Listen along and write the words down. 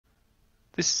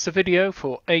This is a video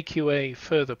for AQA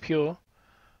Further Pure,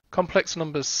 complex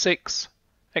numbers 6,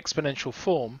 exponential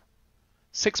form,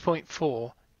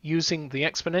 6.4 using the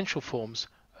exponential forms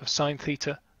of sine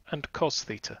theta and cos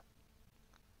theta.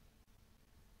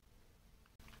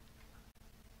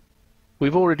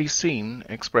 We've already seen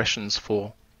expressions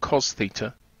for cos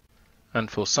theta and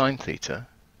for sine theta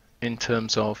in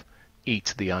terms of e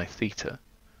to the I theta,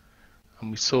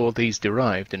 and we saw these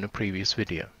derived in a previous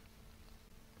video.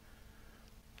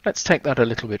 Let's take that a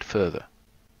little bit further.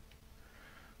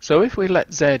 So if we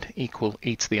let z equal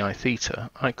e to the I theta,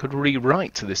 I could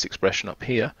rewrite this expression up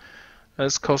here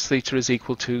as cos theta is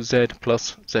equal to z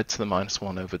plus z to the minus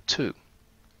 1 over 2.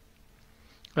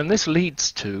 And this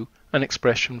leads to an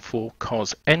expression for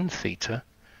cos n theta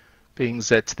being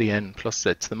z to the n plus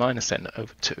z to the minus n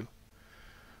over 2.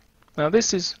 Now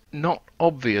this is not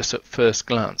obvious at first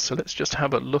glance, so let's just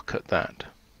have a look at that.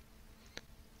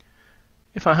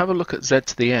 If I have a look at z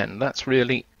to the n, that's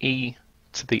really e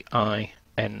to the I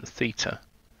n theta.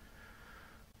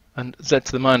 And z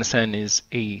to the minus n is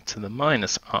e to the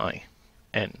minus I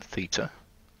n theta.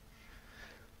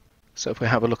 So if we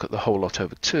have a look at the whole lot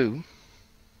over 2,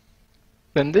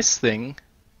 then this thing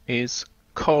is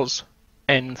cos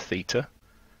n theta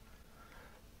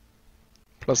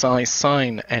plus I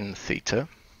sine n theta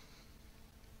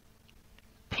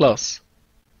plus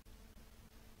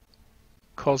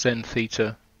cos n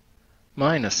theta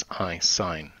minus I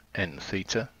sine n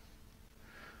theta,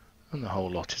 and the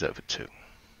whole lot is over 2.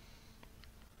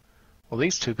 Well,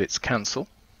 these two bits cancel,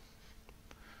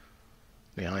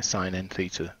 the I sine n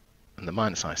theta and the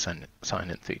minus I sine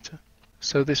n theta,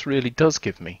 so this really does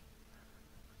give me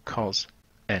cos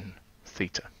n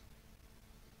theta.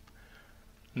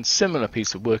 And similar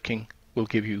piece of working will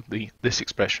give you this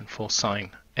expression for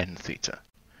sine n theta,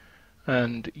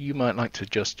 and you might like to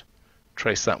just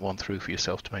trace that one through for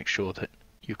yourself to make sure that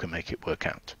you can make it work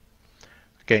out.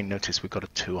 Again, notice we've got a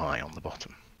 2i on the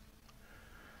bottom.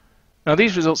 Now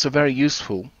these results are very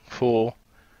useful for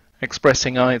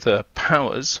expressing either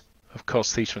powers of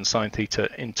cos theta and sine theta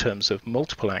in terms of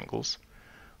multiple angles,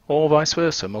 or vice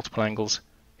versa, multiple angles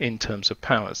in terms of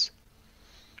powers.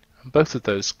 And both of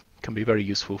those can be very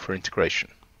useful for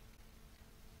integration.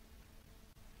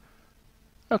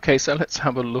 Okay, so let's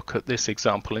have a look at this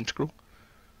example integral.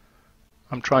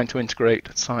 I'm trying to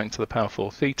integrate sine to the power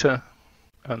 4 theta,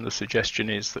 and the suggestion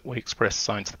is that we express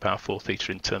sine to the power 4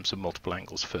 theta in terms of multiple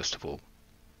angles first of all.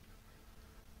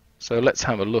 So let's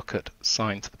have a look at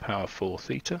sine to the power 4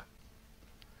 theta.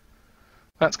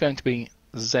 That's going to be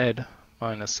z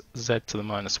minus z to the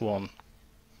minus 1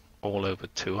 all over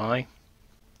 2i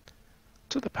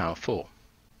to the power 4.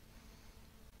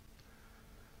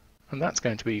 And that's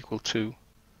going to be equal to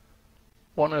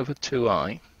 1 over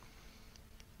 2i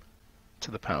to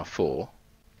the power 4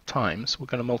 times, we're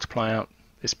going to multiply out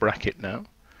this bracket now.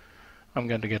 I'm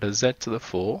going to get a z to the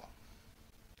 4.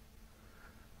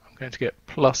 I'm going to get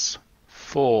plus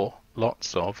 4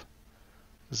 lots of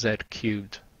z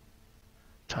cubed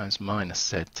times minus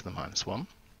z to the minus 1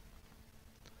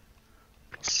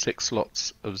 plus 6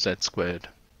 lots of z squared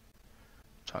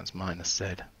times minus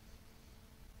z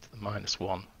to the minus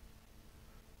 1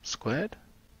 squared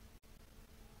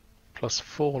plus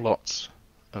 4 lots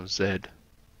of z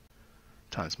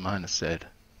times minus z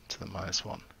to the minus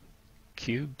 1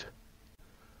 cubed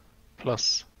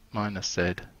plus minus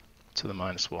z to the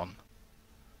minus 1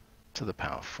 to the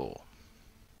power 4.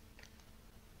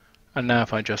 And now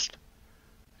if I just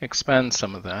expand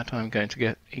some of that, I'm going to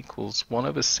get equals 1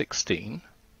 over 16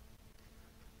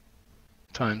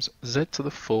 times z to the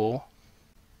 4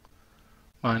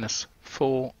 minus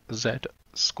 4z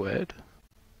squared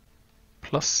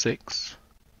plus 6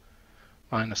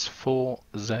 minus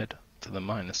 4z to the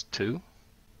minus 2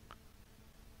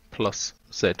 plus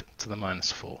z to the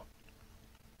minus 4.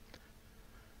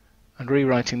 And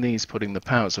rewriting these, putting the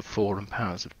powers of 4 and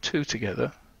powers of 2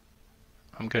 together,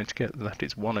 I'm going to get that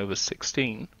is 1 over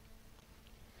 16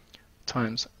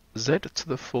 times z to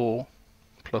the 4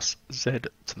 plus z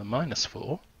to the minus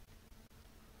 4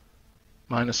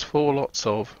 minus 4 lots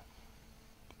of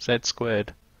z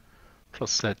squared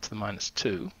plus z to the minus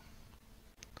 2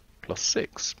 plus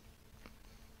 6.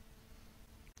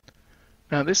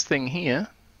 Now this thing here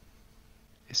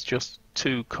is just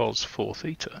 2 cos 4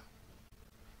 theta,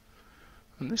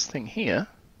 and this thing here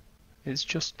is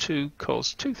just 2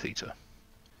 cos 2 theta.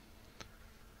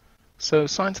 So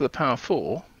sine to the power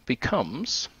 4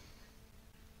 becomes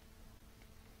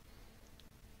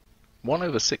 1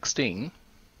 over 16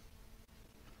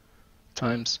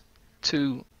 times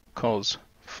 2 cos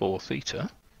 4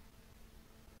 theta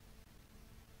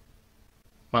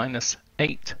minus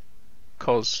 8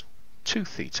 cos 2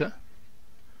 theta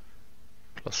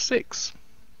plus 6.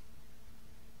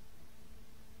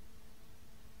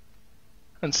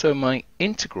 And so my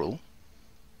integral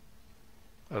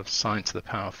of sine to the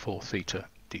power 4 theta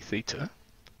d theta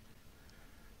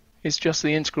is just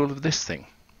the integral of this thing.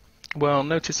 Well,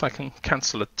 notice I can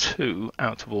cancel a 2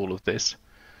 out of all of this,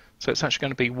 so it's actually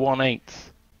going to be 1/8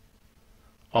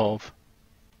 of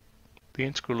the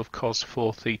integral of cos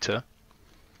 4 theta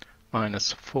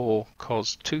minus 4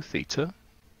 cos 2 theta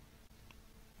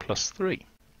plus 3.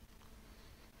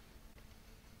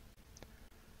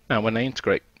 Now when I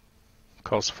integrate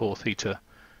cos 4 theta,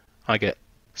 I get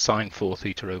sine 4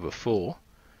 theta over 4,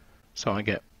 so I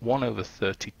get 1 over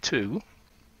 32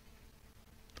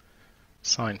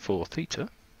 sine 4 theta,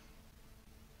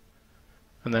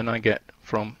 and then I get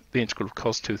from the integral of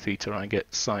cos 2 theta, I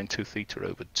get sine 2 theta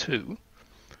over 2,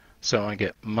 so I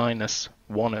get minus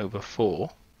 1 over 4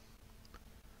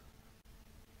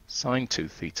 sine 2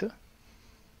 theta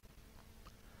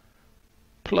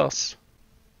plus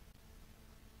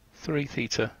 3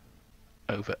 theta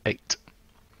over 8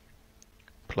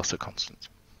 plus a constant.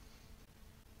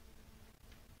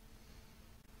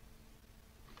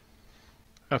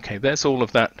 Okay, there's all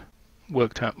of that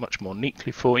worked out much more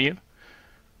neatly for you.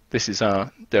 This is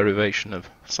our derivation of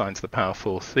sine to the power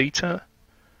 4 theta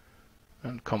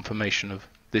and confirmation of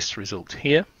this result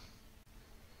here.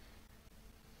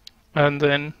 And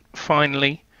then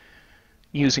finally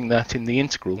using that in the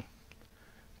integral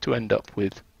to end up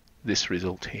with this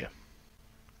result here.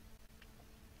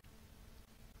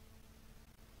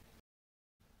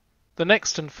 The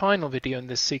next and final video in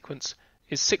this sequence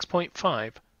is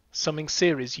 6.5, summing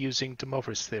series using de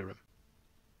Moivre's theorem.